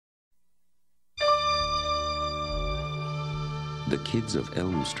The kids of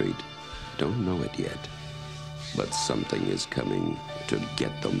Elm Street don't know it yet, but something is coming to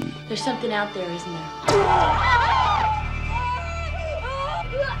get them. There's something out there, isn't there?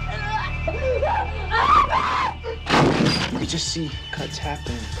 We just see cuts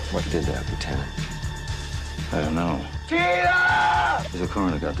happening. What did that, Lieutenant? I don't know. Tina! What's the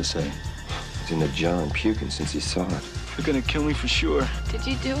coroner got to say? He's in the jar and puking since he saw it. They're gonna kill me for sure. Did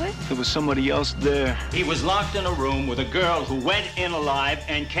you do it? There was somebody else there. He was locked in a room with a girl who went in alive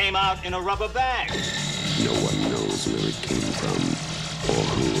and came out in a rubber bag. No one knows where it came from or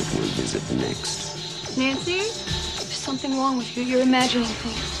who it will visit next. Nancy? There's something wrong with you. You're imagining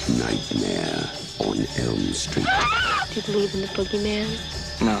things. Nightmare on Elm Street. Do you believe in the boogeyman?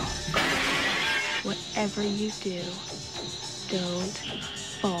 No. Whatever you do, don't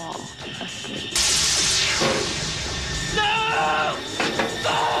fall asleep. No!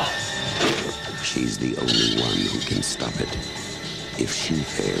 She's the only one who can stop it. If she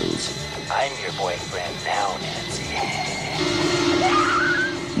fails, I'm your boyfriend now, Nancy.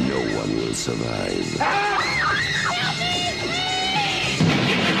 no one will survive.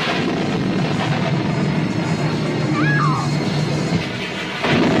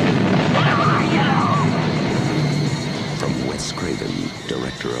 From Wes Craven,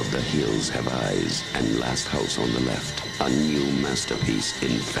 director of The Hills Have Eyes and Last House on the Left, a new masterpiece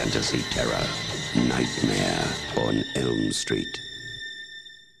in fantasy terror, Nightmare on Elm Street.